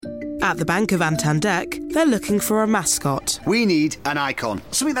At the Bank of Antandek, they're looking for a mascot. We need an icon.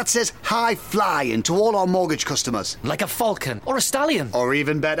 Something that says high flying to all our mortgage customers. Like a falcon or a stallion. Or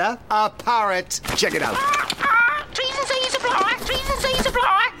even better, a parrot. Check it out. Trees and seas apply. Trees and seas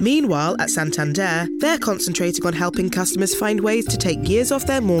apply. Meanwhile, at Santander, they're concentrating on helping customers find ways to take years off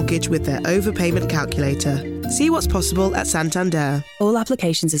their mortgage with their overpayment calculator. See what's possible at Santander. All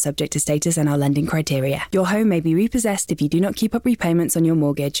applications are subject to status and our lending criteria. Your home may be repossessed if you do not keep up repayments on your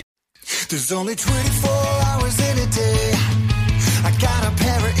mortgage. There's only 24 hours in a day. I got a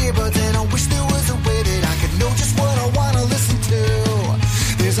pair of earbuds and I wish there was a way that I could know just what I want to listen to.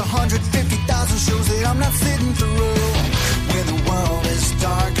 There's 150,000 shows that I'm not sitting through. When the world is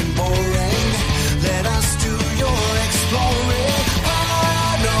dark and boring, let us do your exploring.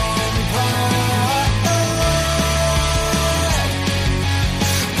 Pod on pod.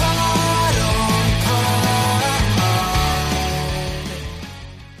 Pod on pod.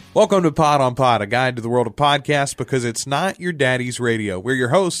 Welcome to Pod on Pod, a guide to the world of podcasts because it's not your daddy's radio. We're your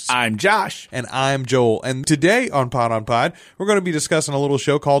hosts. I'm Josh. And I'm Joel. And today on Pod, we're going to be discussing a little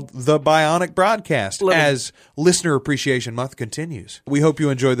show called The Bionic Broadcast as Listener Appreciation Month continues. We hope you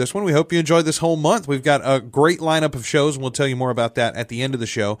enjoyed this one. We hope you enjoyed this whole month. We've got a great lineup of shows, and we'll tell you more about that at the end of the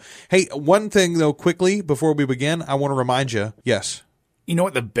show. Hey, one thing, though, quickly, before we begin, I want to remind you, yes. You know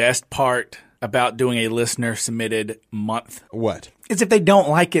what the best part about doing a listener-submitted month? What? Is if they don't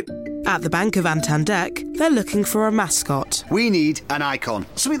like it. At the Bank of Antandek, they're looking for a mascot. We need an icon.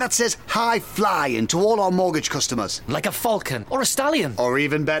 Something that says high flying to all our mortgage customers. Like a falcon or a stallion. Or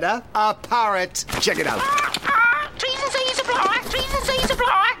even better, a parrot. Check it out. Trees and seas apply. Trees and seas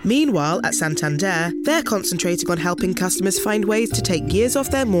apply. Meanwhile, at Santander, they're concentrating on helping customers find ways to take years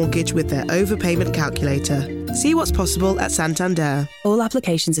off their mortgage with their overpayment calculator. See what's possible at Santander. All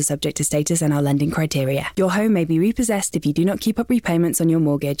applications are subject to status and our lending criteria. Your home may be repossessed if you do not keep up repayments on your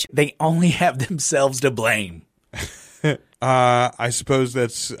mortgage. They only have themselves to blame. I suppose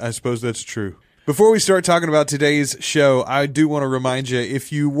that's true. Before we start talking about today's show, I do want to remind you,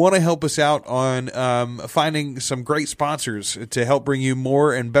 if you want to help us out on finding some great sponsors to help bring you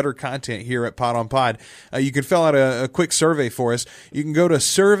more and better content here at Pod on Pod, you can fill out a quick survey for us. You can go to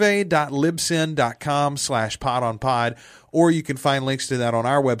survey.libsyn.com/podonpod, or you can find links to that on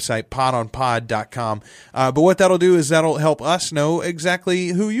our website, podonpod.com. But what that'll do is that'll help us know exactly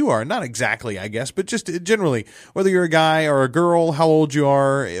who you are. Not exactly, I guess, but just generally, whether you're a guy or a girl, how old you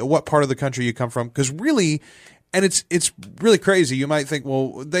are, what part of the country you come from. Because really, and it's really crazy. You might think,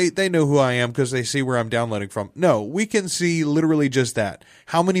 well, they know who I am because they see where I'm downloading from. No, we can see literally just that.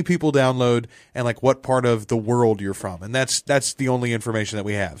 How many people download and like what part of the world you're from. And that's the only information that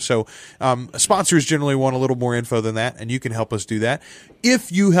we have. So sponsors generally want a little more info than that, and you can help us do that.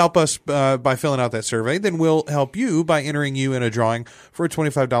 If you help us by filling out that survey, then we'll help you by entering you in a drawing for a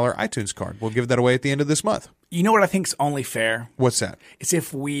 $25 iTunes card. We'll give that away at the end of this month. You know what I think's only fair? What's that? It's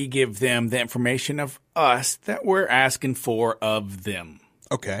if we give them the information of us that we're asking for of them.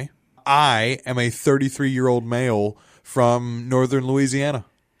 Okay. I am a 33-year-old male from northern Louisiana.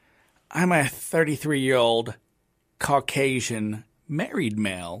 I'm a 33-year-old Caucasian married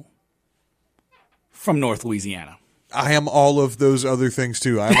male from North Louisiana. I am all of those other things,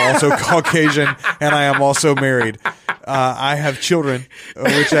 too. I'm also Caucasian, and I am also married. I have children,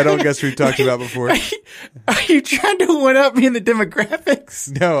 which I don't guess we've talked about before. Are you trying to one-up me in the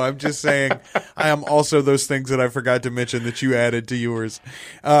demographics? No, I'm just saying I am also those things that I forgot to mention that you added to yours.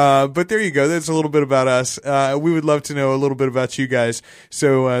 But there you go. That's a little bit about us. We would love to know a little bit about you guys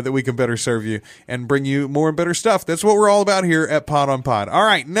so that we can better serve you and bring you more and better stuff. That's what we're all about here at Pod on Pod. All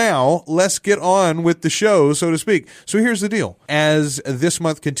right, now let's get on with the show, so to speak. So here's the deal. As this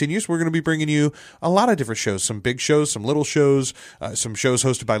month continues, we're going to be bringing you a lot of different shows, some big shows, some little shows, some shows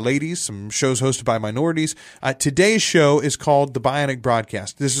hosted by ladies, some shows hosted by minorities. Today's show is called The Bionic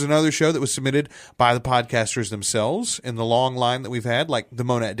Broadcast. This is another show that was submitted by the podcasters themselves in the long line that we've had, like the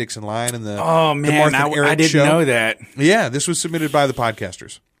Monette Dixon line and the Martha and Eric I didn't show. know that. Yeah, this was submitted by the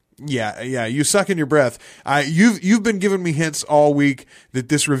podcasters. Yeah. You suck in your breath. You've been giving me hints all week that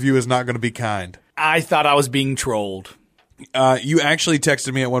this review is not going to be kind. I thought I was being trolled. You actually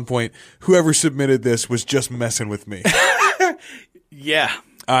texted me at one point, whoever submitted this was just messing with me. Yeah.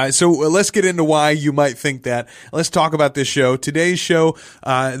 So let's get into why you might think that. Let's talk about this show. Today's show,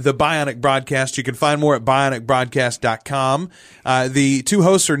 The Bionic Broadcast. You can find more at bionicbroadcast.com. The two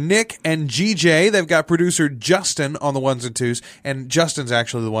hosts are Nick and GJ. They've got producer Justin on the ones and twos, and Justin's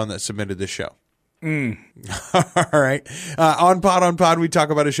actually the one that submitted this show. All right. On Pod, we talk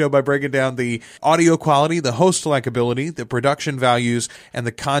about a show by breaking down the audio quality, the host likability, the production values, and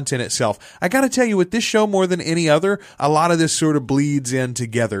the content itself. I got to tell you, with this show more than any other, a lot of this sort of bleeds in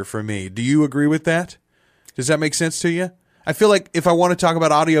together for me. Do you agree with that? Does that make sense to you? I feel like if I want to talk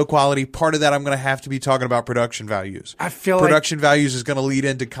about audio quality, part of that I'm going to have to be talking about production values. I feel production values is going to lead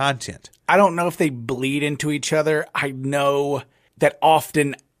into content. I don't know if they bleed into each other. I know that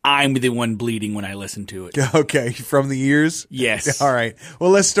often I'm the one bleeding when I listen to it. Okay, from the ears? Yes. All right.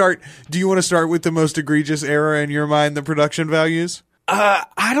 Well, let's start. Do you want to start with the most egregious error in your mind, the production values?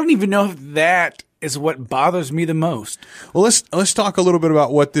 I don't even know if that is what bothers me the most. Well, let's talk a little bit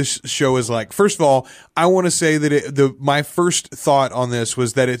about what this show is like. First of all, I want to say that my first thought on this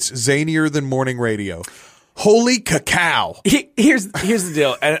was that it's zanier than morning radio. Holy cacao! Here's the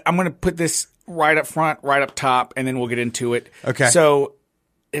deal. And I'm going to put this right up front, right up top, and then we'll get into it. Okay. So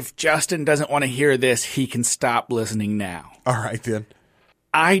if Justin doesn't want to hear this, he can stop listening now. All right, then.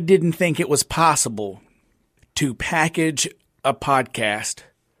 I didn't think it was possible to package a podcast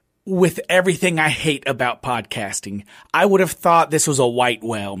with everything I hate about podcasting. I would have thought this was a white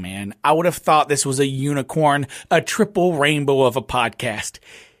whale, man. I would have thought this was a unicorn, a triple rainbow of a podcast.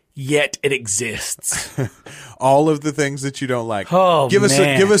 Yet it exists. All of the things that you don't like. Oh, give us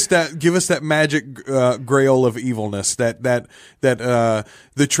man. give us that magic grail of evilness. That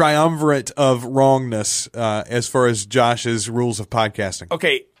the triumvirate of wrongness as far as Josh's rules of podcasting.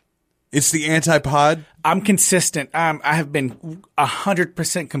 Okay. It's the anti-pod. I'm consistent. I have been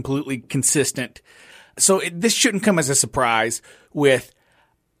 100% completely consistent. So this shouldn't come as a surprise with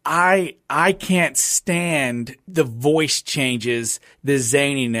I can't stand the voice changes, the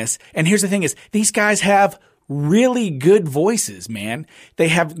zaniness. And here's the thing is these guys have really good voices, man. They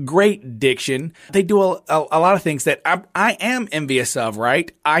have great diction. They do a lot of things that I am envious of, right?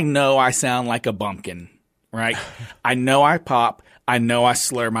 I know I sound like a bumpkin, right? I know I pop. I know I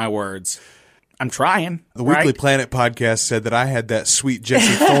slur my words. I'm trying. The Weekly Planet podcast said that I had that sweet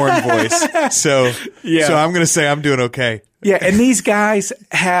Jesse Thorne voice. So I'm going to say I'm doing okay. Yeah, and these guys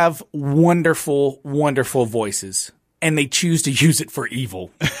have wonderful, wonderful voices, and they choose to use it for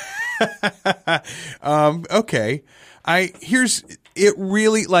evil. Okay. It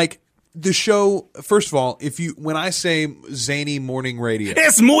really, like, the show, first of all, when I say zany morning radio.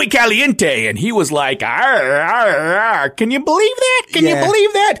 Es muy caliente, and he was like, arr, arr, arr. Can you believe that? Can you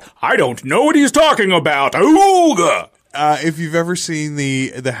believe that? I don't know what he's talking about. Ooga. If you've ever seen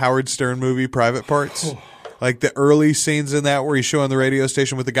the Howard Stern movie, Private Parts, like the early scenes in that where he's showing the radio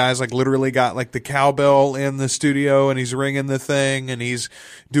station with the guys like literally got like the cowbell in the studio and he's ringing the thing and he's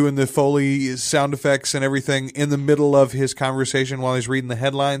doing the Foley sound effects and everything in the middle of his conversation while he's reading the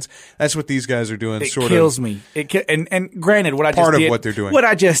headlines. That's what these guys are doing. It kills me. And granted, what I just did, what they're doing. What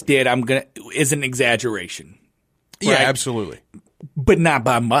I just did, is an exaggeration. Yeah, right? absolutely. But not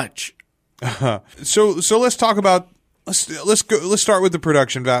by much. So let's talk about. Let's start with the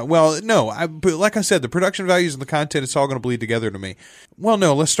production value. Well, no, but like I said, the production values and the content, it's all going to bleed together to me. Well,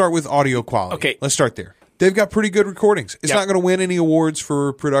 no, let's start with audio quality. Okay. Let's start there. They've got pretty good recordings. It's not going to win any awards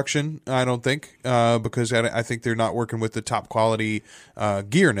for production, I don't think, because I think they're not working with the top quality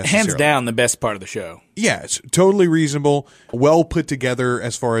gear necessarily. Hands down, the best part of the show. Yeah, it's totally reasonable, well put together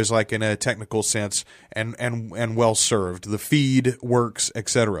as far as like in a technical sense, and well served. The feed works,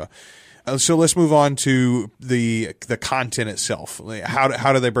 etc. So let's move on to the content itself.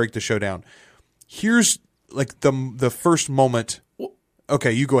 How do they break the show down? Here's like the first moment.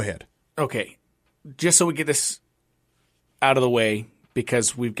 Okay, you go ahead. Okay, just so we get this out of the way,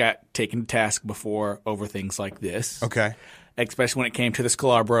 because we've got taken to task before over things like this. Okay. Especially when it came to the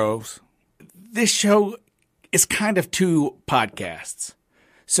Sklar Bros. This show is kind of two podcasts.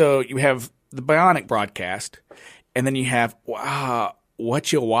 So you have the Bionic Broadcast, and then you have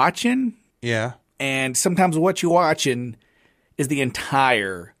What You Watching? Yeah. And sometimes What You Watching is the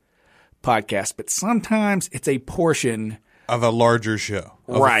entire podcast, but sometimes it's a portion of a larger show,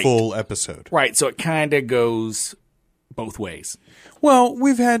 of a full episode. Right, so it kind of goes both ways. Well,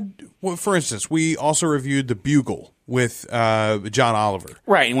 for instance, we also reviewed The Bugle with John Oliver.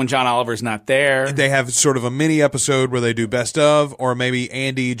 Right, and when John Oliver's not there, they have sort of a mini episode where they do best of, or maybe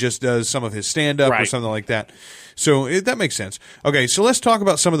Andy just does some of his stand-up or something like that. So that makes sense. Okay, so let's talk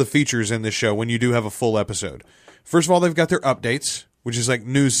about some of the features in this show when you do have a full episode. First of all, they've got their updates, which is like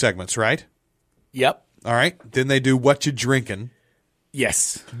news segments, right? Yep. All right. Then they do What You Drinking.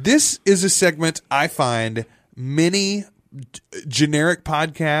 Yes. This is a segment I find many generic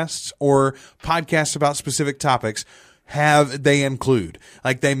podcasts or podcasts about specific topics they include.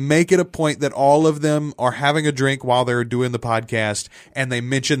 Like, they make it a point that all of them are having a drink while they're doing the podcast, and they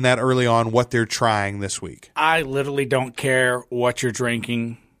mention that early on what they're trying this week. I literally don't care what you're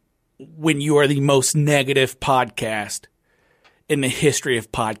drinking when you are the most negative podcast in the history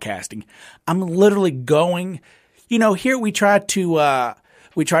of podcasting. I'm literally going, here we try to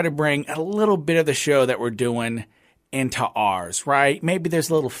bring a little bit of the show that we're doing into ours, right? Maybe there's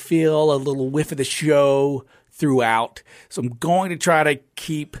a little feel, a little whiff of the show throughout. So I'm going to try to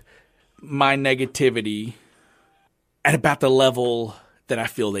keep my negativity at about the level that I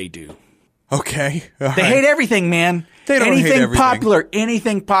feel they do. Okay. They hate everything, man. They don't hate everything.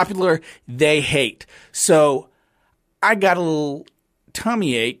 Anything popular, they hate. So I got a little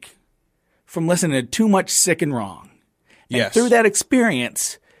tummy ache from listening to too much Sick and Wrong. And yes. Through that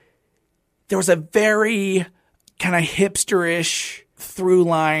experience, there was a very kind of hipsterish through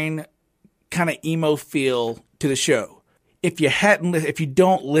line, kind of emo feel to the show. If you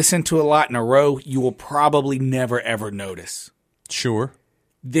don't listen to a lot in a row, you will probably never ever notice. Sure.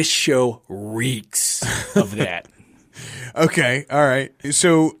 This show reeks of that. Okay, all right.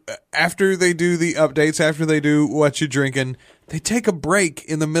 So after they do the updates, after they do what you're drinking, they take a break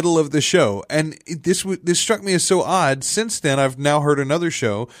in the middle of the show. And this struck me as so odd. Since then, I've now heard another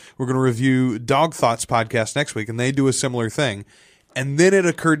show. We're going to review Dog Thoughts podcast next week, and they do a similar thing. And then it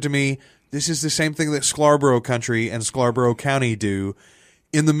occurred to me, this is the same thing that Scarborough Country and Scarborough County do.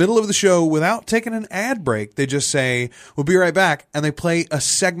 In the middle of the show, without taking an ad break, they just say, we'll be right back, and they play a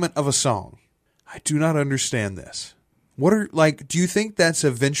segment of a song. I do not understand this. Do you think that's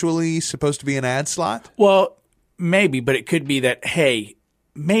eventually supposed to be an ad slot? Well, maybe, but it could be that, hey,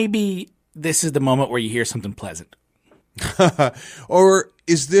 maybe this is the moment where you hear something pleasant. Or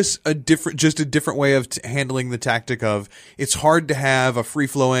is this a different way of handling the tactic of, it's hard to have a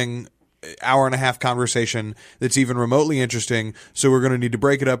free-flowing hour-and-a-half conversation that's even remotely interesting, so we're going to need to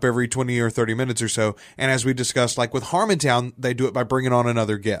break it up every 20 or 30 minutes or so. And as we discussed, like with Harmontown, they do it by bringing on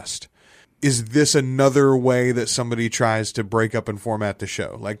another guest. Is this another way that somebody tries to break up and format the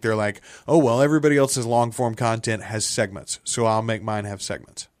show? Like, they're like, oh, well, everybody else's long-form content has segments, so I'll make mine have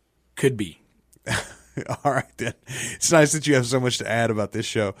segments. Could be. All right, then. It's nice that you have so much to add about this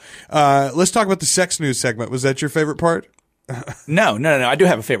show. Let's talk about the sex news segment. Was that your favorite part? No. I do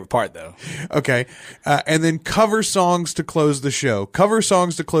have a favorite part, though. Okay. And then cover songs to close the show. Cover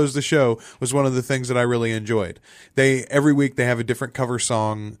songs to close the show was one of the things that I really enjoyed. Every week they have a different cover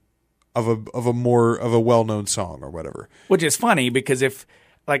song of a well-known song or whatever. Which is funny because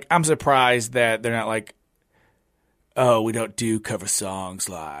I'm surprised that they're not like, oh, we don't do cover songs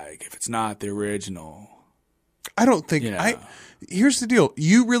if it's not the original. I don't think here's the deal.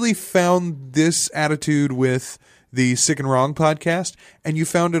 You really found this attitude with the Sick and Wrong podcast, and you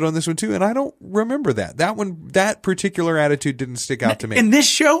found it on this one too, and I don't remember that. That particular attitude didn't stick out to me. In this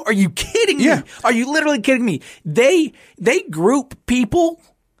show? Are you kidding me? Yeah. Are you literally kidding me? They group people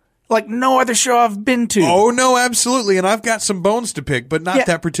like no other show I've been to. Oh, no, absolutely. And I've got some bones to pick, but not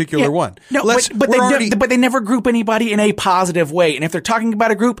that particular one. No, but they never group anybody in a positive way. And if they're talking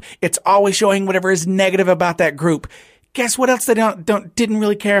about a group, it's always showing whatever is negative about that group. Guess what else they didn't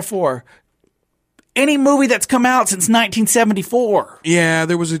really care for? Any movie that's come out since 1974. Yeah,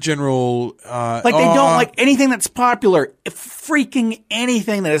 there was a general... they don't like anything that's popular. Freaking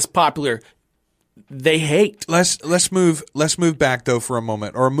anything that is popular, they hate. Let's move back though for a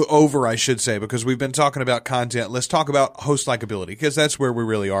moment, or over, I should say, because we've been talking about content. Let's talk about host likability, because that's where we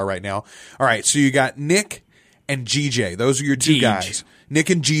really are right now. All right, so you got Nick and GJ. Those are your two guys. Nick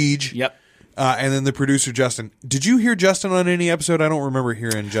and Gij. Yep. And then the producer, Justin. Did you hear Justin on any episode? I don't remember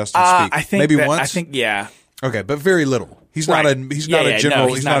hearing Justin speak. I think maybe once. Yeah. Okay, but very little. He's not a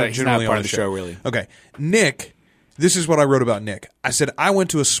general. He's not generally part on of the show, really. Okay, Nick. This is what I wrote about Nick. I said I went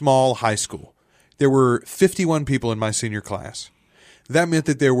to a small high school. There were 51 people in my senior class. That meant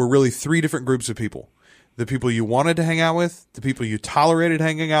that there were really three different groups of people: the people you wanted to hang out with, the people you tolerated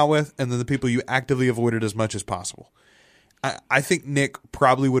hanging out with, and then the people you actively avoided as much as possible. I think Nick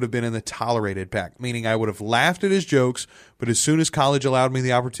probably would have been in the tolerated pack, meaning I would have laughed at his jokes, but as soon as college allowed me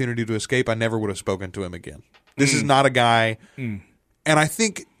the opportunity to escape, I never would have spoken to him again. This is not a guy. And I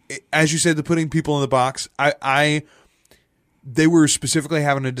think, as you said, the putting people in the box, they were specifically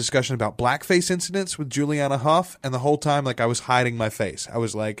having a discussion about blackface incidents with Juliana Huff, and the whole time, I was hiding my face. I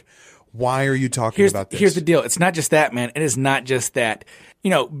was like, why are you talking about this? Here's the deal. It's not just that, man. It is not just that.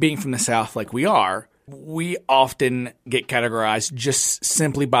 Being from the South like we are, we often get categorized just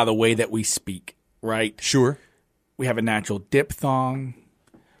simply by the way that we speak, right? Sure. We have a natural diphthong.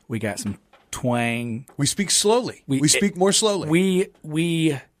 We got some twang. We speak slowly. We speak more slowly.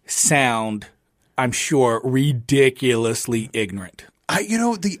 We sound I'm sure, ridiculously ignorant.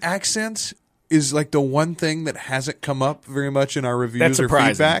 The accents is like the one thing that hasn't come up very much in our reviews That's or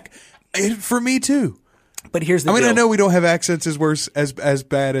surprising. feedback. For me too. But here's the deal. I know we don't have accents as worse as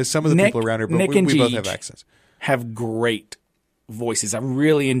bad as some of the people around here, but Nick we and both Jeej have accents. Have great voices. I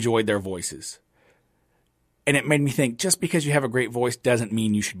really enjoyed their voices. And it made me think, just because you have a great voice doesn't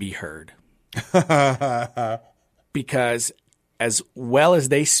mean you should be heard. Because as well as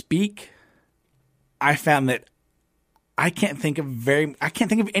they speak, I found that I can't think of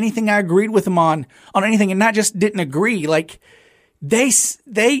anything I agreed with them on anything, and not just didn't agree. Like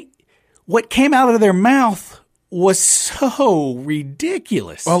what came out of their mouth was so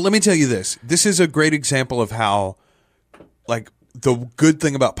ridiculous. Well, let me tell you this. This is a great example of how, like, the good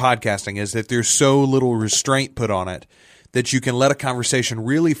thing about podcasting is that there's so little restraint put on it that you can let a conversation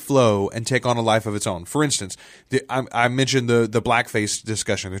really flow and take on a life of its own. For instance, I mentioned the blackface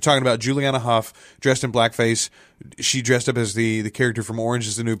discussion. They're talking about Juliana Hough dressed in blackface. She dressed up as the character from Orange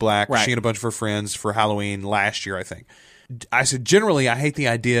is the New Black. Right. She and a bunch of her friends for Halloween last year, I think. I said, generally, I hate the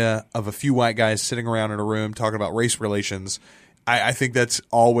idea of a few white guys sitting around in a room talking about race relations. I think that's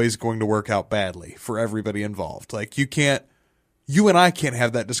always going to work out badly for everybody involved. Like, you and I can't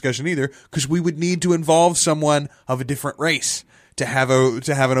have that discussion either, because we would need to involve someone of a different race to have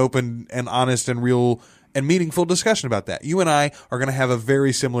an open and honest and real and meaningful discussion about that. You and I are going to have a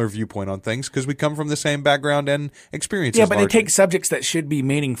very similar viewpoint on things because we come from the same background and experiences. Yeah, but largely. they take subjects that should be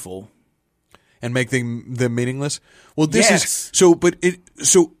meaningful and make them meaningless. Well, this Yes. is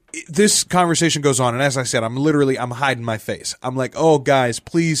so. This conversation goes on, and as I said, I'm hiding my face. I'm like, oh, guys,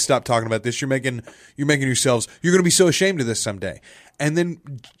 please stop talking about this. You're making yourselves. You're going to be so ashamed of this someday. And then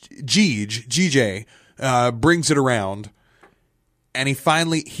GJ brings it around, and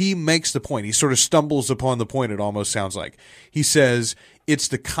he makes the point. He sort of stumbles upon the point. It almost sounds like he says it's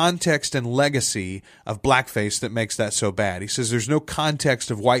the context and legacy of blackface that makes that so bad. He says there's no context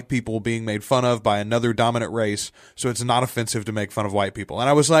of white people being made fun of by another dominant race, so it's not offensive to make fun of white people. And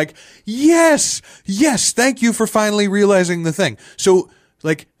I was like, yes, thank you for finally realizing the thing. So,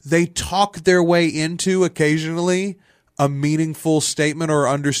 like, they talk their way into occasionally a meaningful statement or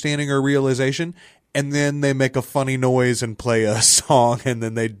understanding or realization, and then they make a funny noise and play a song, and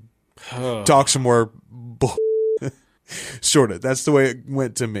then they talk some more bull. Sort of. That's the way it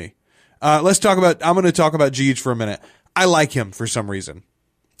went to me. I'm going to talk about Jeej for a minute. I like him for some reason.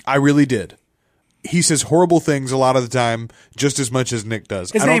 I really did. He says horrible things a lot of the time, just as much as Nick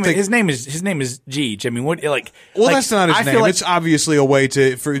does. His name is Jeej. I mean, what like? Well, like, that's not his I name. feel like, It's obviously a way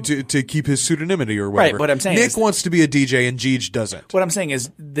to keep his pseudonymity or whatever. Right, what I'm saying Nick is- wants to be a DJ and Jeej doesn't. what I'm saying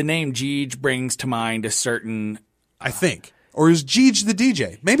is the name Jeej brings to mind a certain. I think. Or is Jeej the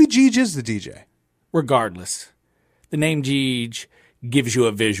DJ? Maybe Jeej is the DJ. Regardless, the name Jeej gives you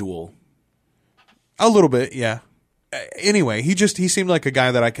a visual. A little bit, yeah. Anyway, he seemed like a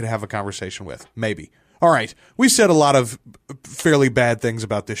guy that I could have a conversation with. Maybe. All right. We've said a lot of fairly bad things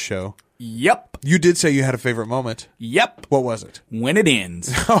about this show. Yep. You did say you had a favorite moment. Yep. What was it? When it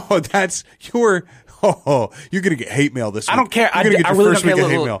ends. Oh, you're going to get hate mail this week. I don't care. You're going to get I your really first don't care. week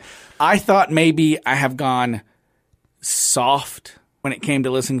of hate Look, mail. I thought maybe I have gone soft when it came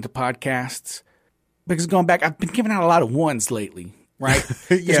to listening to podcasts, because going back, I've been giving out a lot of ones lately, right?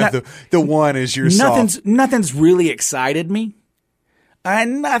 Yeah, the one is your soft. Nothing's really excited me,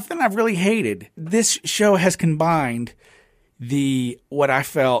 and nothing I've really hated. This show has combined what I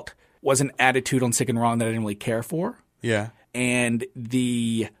felt was an attitude on Sick and Wrong that I didn't really care for, Yeah. and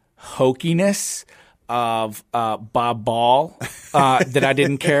the hokiness of Bob Ball that I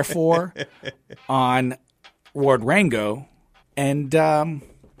didn't care for on Ward Rango. And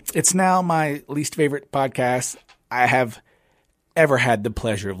it's now my least favorite podcast I have ever had the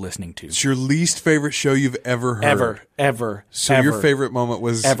pleasure of listening to. It's your least favorite show you've ever heard. Ever. So your favorite moment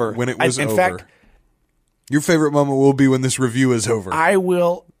was when it was in over. fact, your favorite moment will be when this review is over. I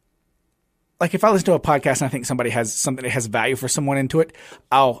will, like, if I listen to a podcast and I think somebody has something that has value for someone into it,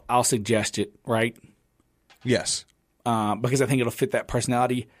 I'll suggest it, right? Yes. Because I think it'll fit that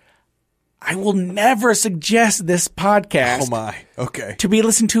personality. I will never suggest this podcast Oh my. Okay. to be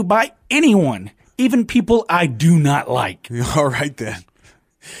listened to by anyone, even people I do not like. All right then.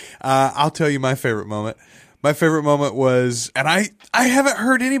 I'll tell you my favorite moment. My favorite moment was, and I haven't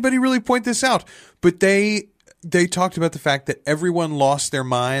heard anybody really point this out, but they talked about the fact that everyone lost their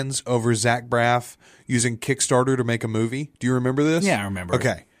minds over Zach Braff using Kickstarter to make a movie. Do you remember this? Yeah, I remember.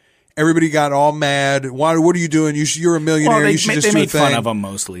 Okay. Everybody got all mad. What are you doing? You're a millionaire. Well, you should just they do a made thing. fun of them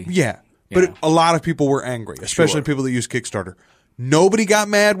mostly. Yeah. Yeah. But a lot of people were angry, especially Sure. people that use Kickstarter. Nobody got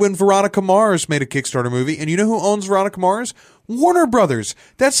mad when Veronica Mars made a Kickstarter movie. And you know who owns Veronica Mars? Warner Brothers.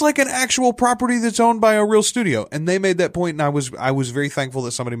 That's like an actual property that's owned by a real studio. And they made that point, and I was very thankful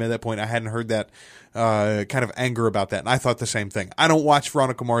that somebody made that point. I hadn't heard that kind of anger about that, and I thought the same thing. I don't watch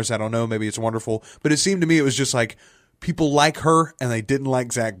Veronica Mars. I don't know. Maybe it's wonderful. But it seemed to me it was just like people like her, and they didn't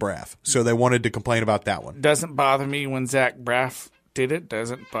like Zach Braff. So they wanted to complain about that one. Doesn't bother me when Zach Braff did it.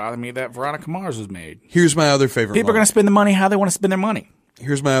 Doesn't bother me that Veronica Mars was made. Here's my other favorite People are going to spend the money how they want to spend their money.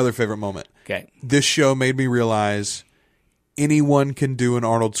 Here's my other favorite moment. Okay. This show made me realize anyone can do an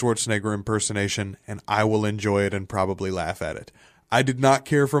Arnold Schwarzenegger impersonation, and I will enjoy it and probably laugh at it. I did not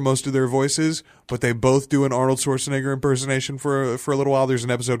care for most of their voices, but they both do an Arnold Schwarzenegger impersonation for a little while. There's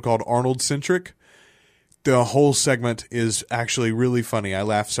an episode called Arnold Centric. The whole segment is actually really funny. I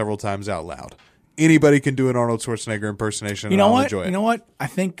laughed several times out loud. Anybody can do an Arnold Schwarzenegger impersonation, and I'll enjoy it. You know what? I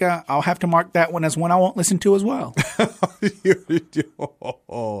think I'll have to mark that one as one I won't listen to as well.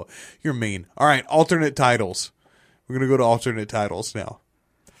 You're mean. All right, alternate titles. We're going to go to alternate titles now.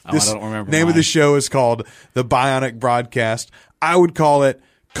 I don't remember. Name of the show is called The Bionic Broadcast. I would call it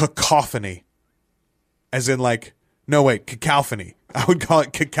Cacophony. As in cacophony. I would call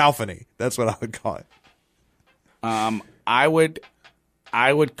it Cacophony. That's what I would call it. I would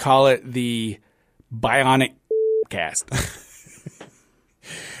call it the Bionic Cast.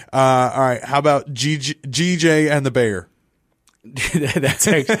 All right. How about GJ and the Bear? That's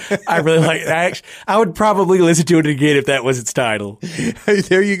actually, I really like that. I would probably listen to it again if that was its title.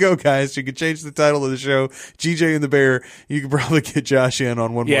 There you go, guys. You could change the title of the show, GJ and the Bear. You could probably get Josh in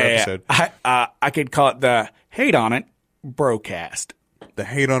on one more episode. I could call it the Hate on It Broadcast. The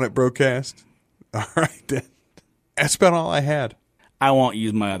Hate on It Broadcast. All right, then. That's about all I had. I won't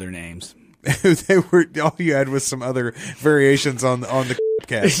use my other names. They were all you had was some other variations on the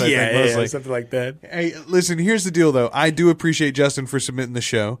cast. I think mostly. Something like that. Hey, listen. Here's the deal, though. I do appreciate Justin for submitting the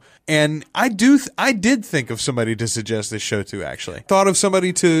show, and I did think of somebody to suggest this show to. Actually, thought of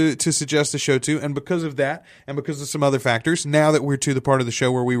somebody to suggest the show to, and because of that, and because of some other factors, now that we're to the part of the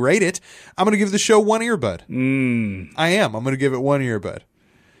show where we rate it, I'm going to give the show one earbud. I am. I'm going to give it one earbud.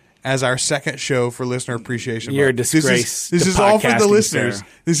 As our second show for Listener Appreciation Month. You're a disgrace. This is all for the listeners. Sir.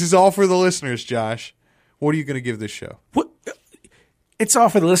 This is all for the listeners, Josh. What are you going to give this show? What? It's all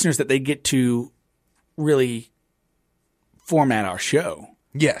for the listeners that they get to really format our show.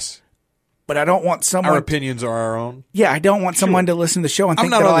 Yes. But I don't want someone... Our opinions are our own. Yeah, I don't want someone to listen to the show and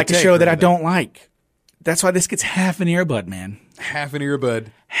think that I like a show that I don't like. That's why this gets half an earbud, man. Half an earbud.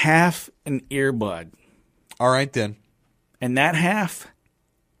 Half an earbud. All right, then. And that half...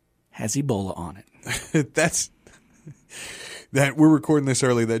 has Ebola on it. That we're recording this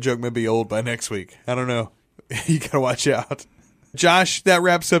early. That joke may be old by next week. I don't know. You got to watch out. Josh, that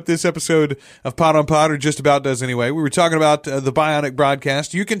wraps up this episode of Pod on Pod, or just about does anyway. We were talking about the Bionic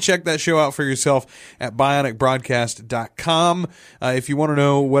Broadcast. You can check that show out for yourself at bionicbroadcast.com. If you want to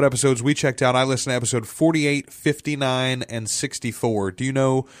know what episodes we checked out, I listened to episode 48, 59, and 64. Do you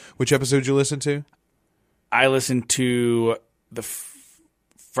know which episode you listened to? I listened to the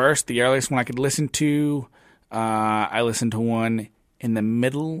first, the earliest one I could listen to. I listened to one in the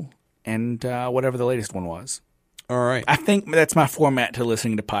middle, and whatever the latest one was. All right. I think that's my format to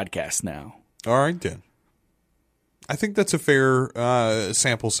listening to podcasts now. All right, then. I think that's a fair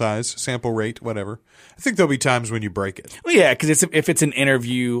sample rate, whatever. I think there'll be times when you break it. Well, yeah, because if it's an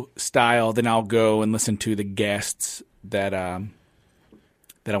interview style, then I'll go and listen to the guests that I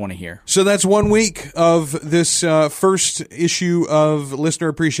want to hear. So that's 1 week of this first issue of Listener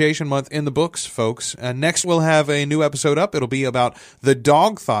Appreciation Month in the books, folks. Next, we'll have a new episode up. It'll be about the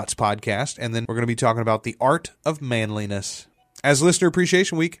Dog Thoughts podcast, and then we're going to be talking about the art of manliness as Listener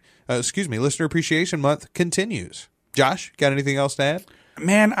Appreciation Listener Appreciation Month continues. Josh, got anything else to add?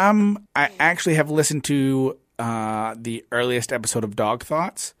 Man, I actually have listened to the earliest episode of Dog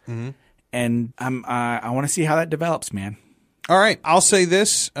Thoughts, and I want to see how that develops, man. All right, I'll say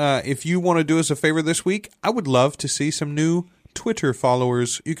this. If you want to do us a favor this week, I would love to see some new Twitter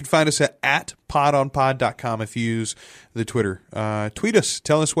followers. You can find us at podonpod.com if you use the Twitter. Tweet us.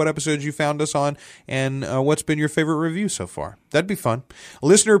 Tell us what episodes you found us on and what's been your favorite review so far. That'd be fun.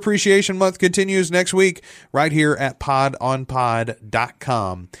 Listener Appreciation Month continues next week right here at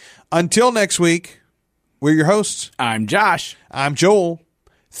podonpod.com. Until next week, we're your hosts. I'm Josh. I'm Joel.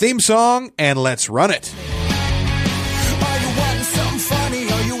 Theme song, and let's run it.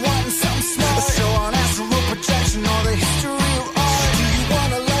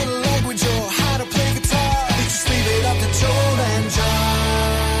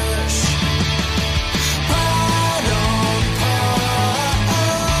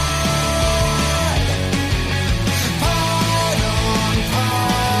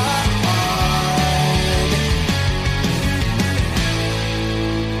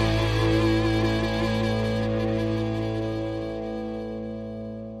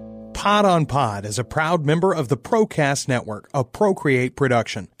 Pod on Pod is a proud member of the Procast Network, a Procreate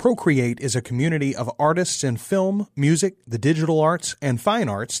production. Procreate is a community of artists in film, music, the digital arts, and fine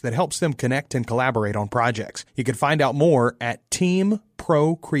arts that helps them connect and collaborate on projects. You can find out more at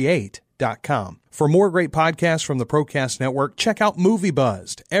teamprocreate.com. For more great podcasts from the Procast Network, check out Movie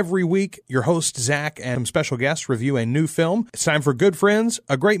Buzzed. Every week, your host, Zach, and some special guests review a new film. It's time for good friends,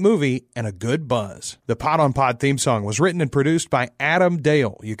 a great movie, and a good buzz. The Pod on Pod theme song was written and produced by Adam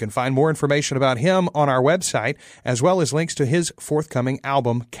Dale. You can find more information about him on our website, as well as links to his forthcoming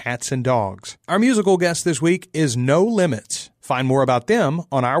album, Cats and Dogs. Our musical guest this week is No Limits. Find more about them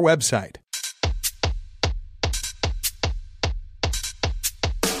on our website.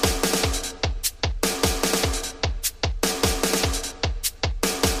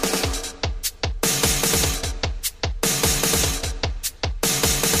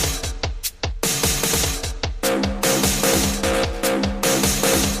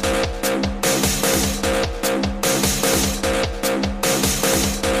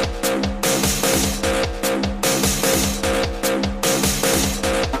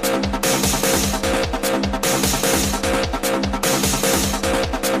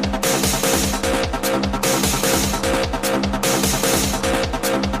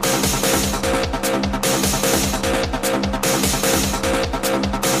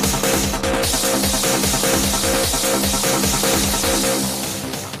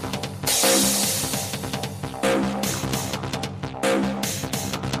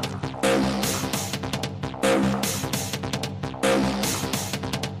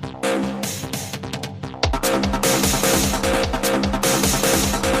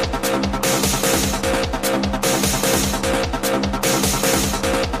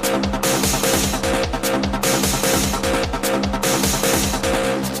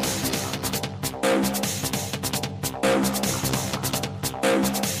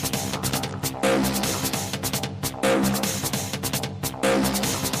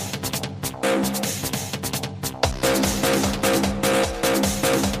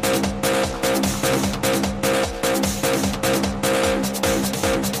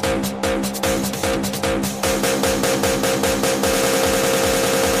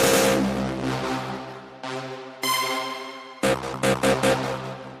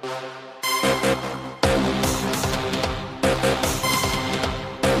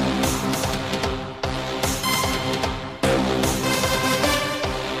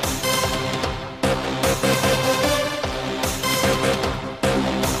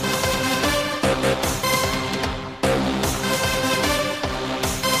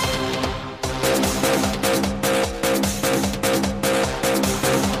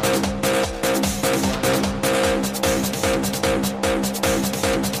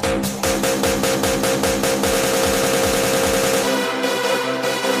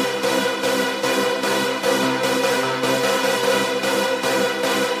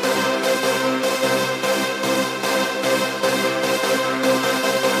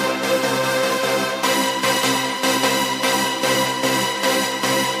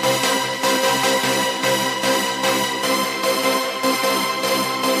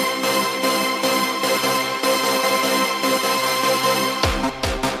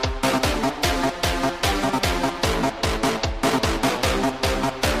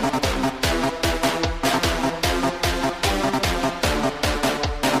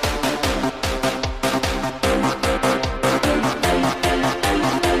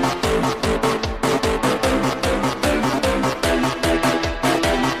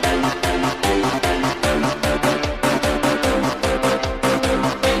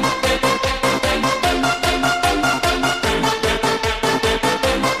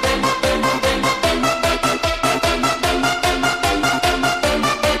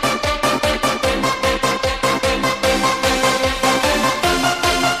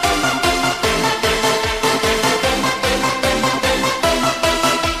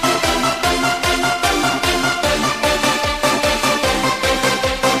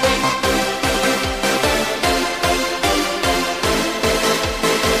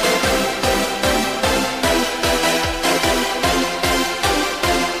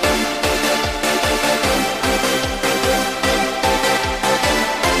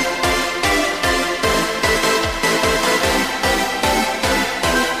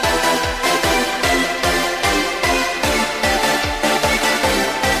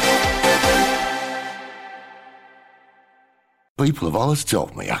 People have always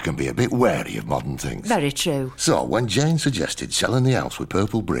told me I can be a bit wary of modern things. Very true. So, when Jane suggested selling the house with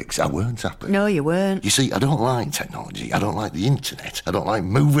purple bricks, I weren't happy. No, you weren't. You see, I don't like technology. I don't like the internet. I don't like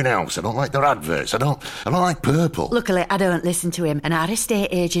moving house. I don't like their adverts. I don't like purple. Luckily, I don't listen to him, and our estate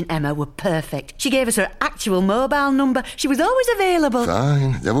agent Emma were perfect. She gave us her actual mobile number. She was always available.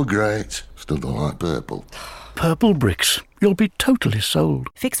 Fine, they were great. Still don't like purple. Purple bricks. You'll be totally sold.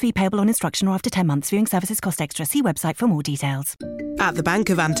 Fixed fee payable on instruction or after 10 months. Viewing services cost extra. See website for more details. At the Bank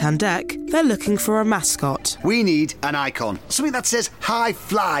of Antandek, they're looking for a mascot. We need an icon. Something that says high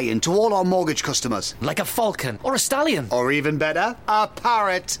flying to all our mortgage customers. Like a falcon or a stallion. Or even better, a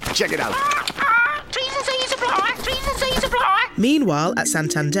parrot. Check it out. Trees and C's apply. Trees and C's apply. Meanwhile, at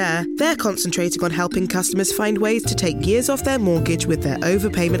Santander, they're concentrating on helping customers find ways to take years off their mortgage with their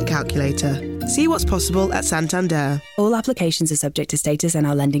overpayment calculator. See what's possible at Santander. All applications are subject to status and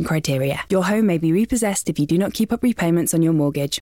our lending criteria. Your home may be repossessed if you do not keep up repayments on your mortgage.